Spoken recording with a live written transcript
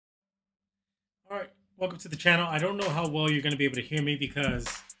Welcome to the channel. I don't know how well you're going to be able to hear me because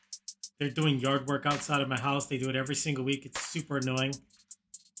they're doing yard work outside of my house. They do it every single week. It's super annoying.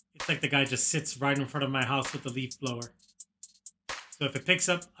 It's like the guy just sits right in front of my house with the leaf blower. So if it picks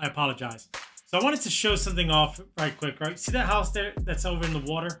up, I apologize. So I wanted to show something off right quick, right? See that house there that's over in the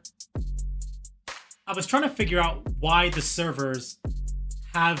water? I was trying to figure out why the servers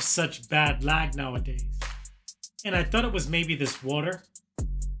have such bad lag nowadays. And I thought it was maybe this water.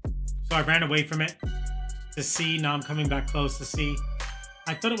 So I ran away from it to see. Now I'm coming back close to see.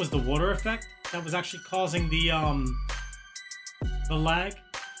 I thought it was the water effect that was actually causing the lag.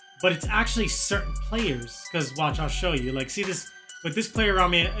 But it's actually certain players. Because watch, I'll show you. Like, see this? With this player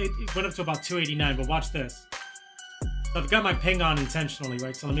around me, it went up to about 289. But watch this. So I've got my ping on intentionally,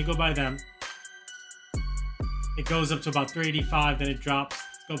 right? So let me go by them. It goes up to about 385, then it drops.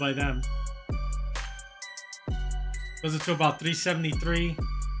 Let's go by them. Goes up to about 373,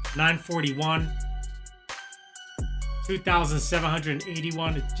 941,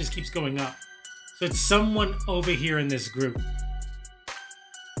 2,781. It just keeps going up. So it's someone over here in this group.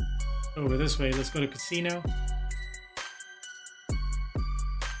 Over this way. Let's go to casino.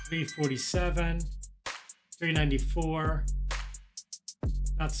 347, 394.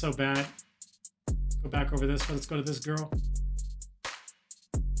 Not so bad. Go back over this one. Let's go to this girl.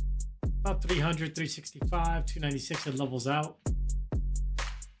 About 300, 365, 296. It levels out.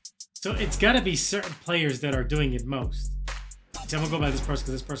 So it's got to be certain players that are doing it most. See, I'm going to go by this person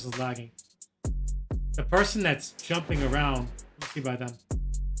because this person's lagging. The person that's jumping around, let's see by them.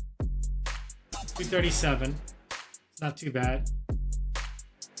 237. It's not too bad.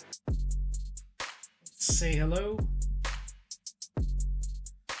 Let's say hello.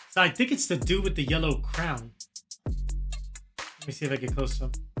 So I think it's the dude with the yellow crown. Let me see if I get close to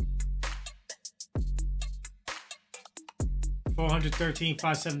him. 413,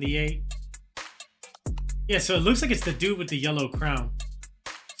 578. Yeah, so it looks like it's the dude with the yellow crown.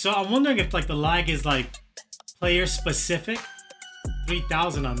 So I'm wondering if like the lag is like player specific.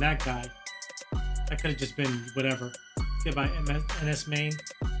 3,000 on that guy. That could have just been whatever. Get by NS main.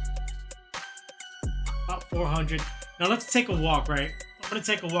 About 400. Now let's take a walk, right? I'm going to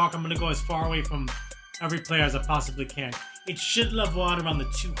take a walk. I'm going to go as far away from every player as I possibly can. It should level out around the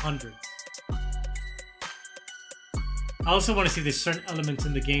 200s. I also want to see if there's certain elements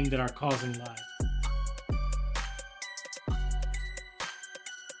in the game that are causing lag.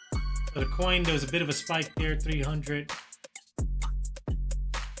 So the coin, there was a bit of a spike there, 300.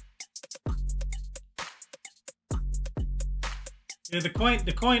 Yeah, the coin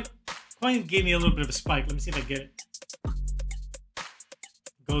gave me a little bit of a spike. Let me see if I get it.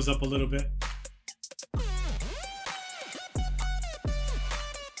 Goes up a little bit.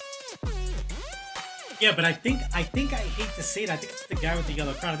 Yeah, but I think I hate to say it. I think it's the guy with the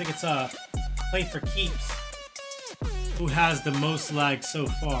yellow crown. I think it's Play for Keeps who has the most lag so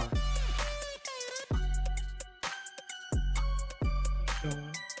far. Keep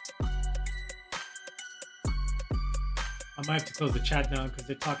going. I might have to close the chat down because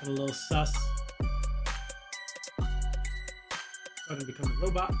they're talking a little sus. Go ahead and become a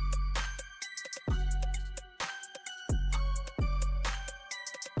robot.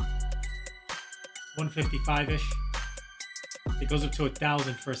 $155-ish. It goes up to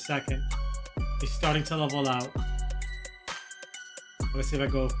 1,000 for a second. It's starting to level out. Let's see if I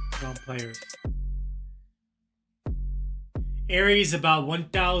go around players. Aries about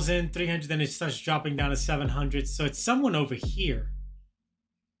 1,300, then it starts dropping down to 700. So it's someone over here.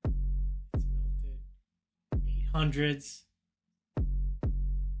 It's melted. 800s.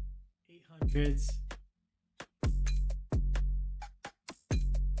 800s.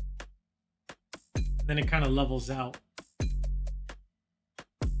 Then it kind of levels out.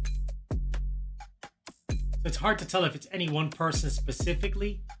 So it's hard to tell if it's any one person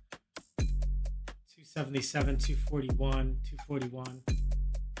specifically. 277, 241, 241. See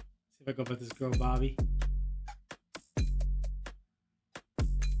if I go by this girl, Bobby.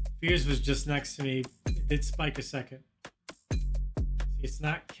 Fears was just next to me. It did spike a second. See, it's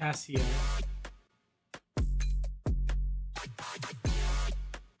not Casio.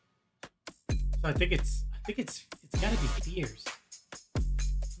 So I think it's gotta be Fears.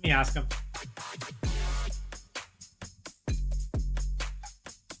 Let me ask him.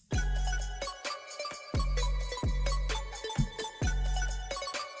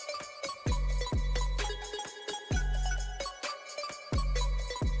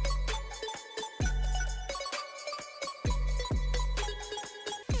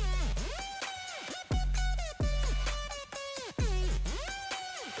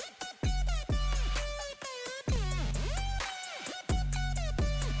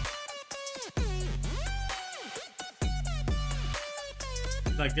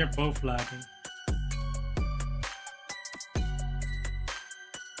 like they're both lagging.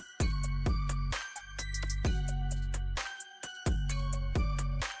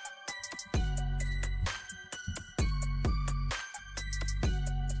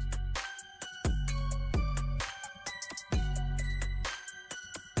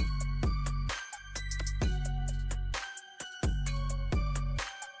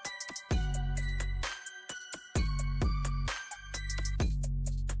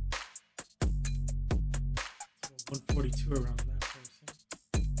 So 142 around that person.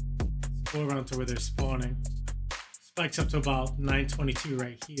 Let's go around to where they're spawning. Spikes up to about 922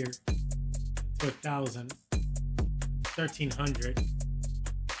 right here. To 1,000. 1,300.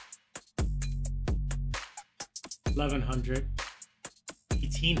 1,100.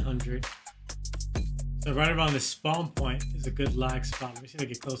 1,800. So right around the spawn point is a good lag spot. Let me see if I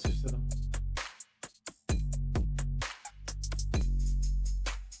get closer to them.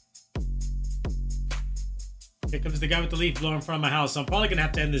 Here comes the guy with the leaf blower in front of my house. So I'm probably gonna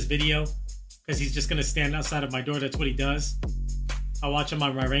have to end this video because he's just gonna stand outside of my door. That's what he does. I watch him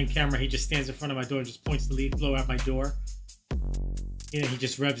on my Rain camera. He just stands in front of my door and just points the leaf blower at my door. You know, he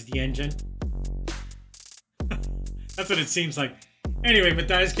just revs the engine. That's what it seems like. Anyway, but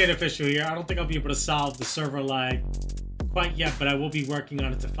that is Kid Official here. I don't think I'll be able to solve the server lag quite yet, but I will be working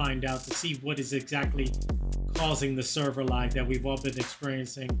on it to find out, to see what is exactly causing the server lag that we've all been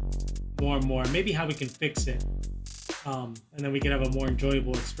experiencing more and more. Maybe how we can fix it. And then we can have a more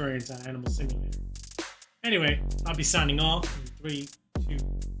enjoyable experience on Animal Simulator. Anyway, I'll be signing off in 3, 2,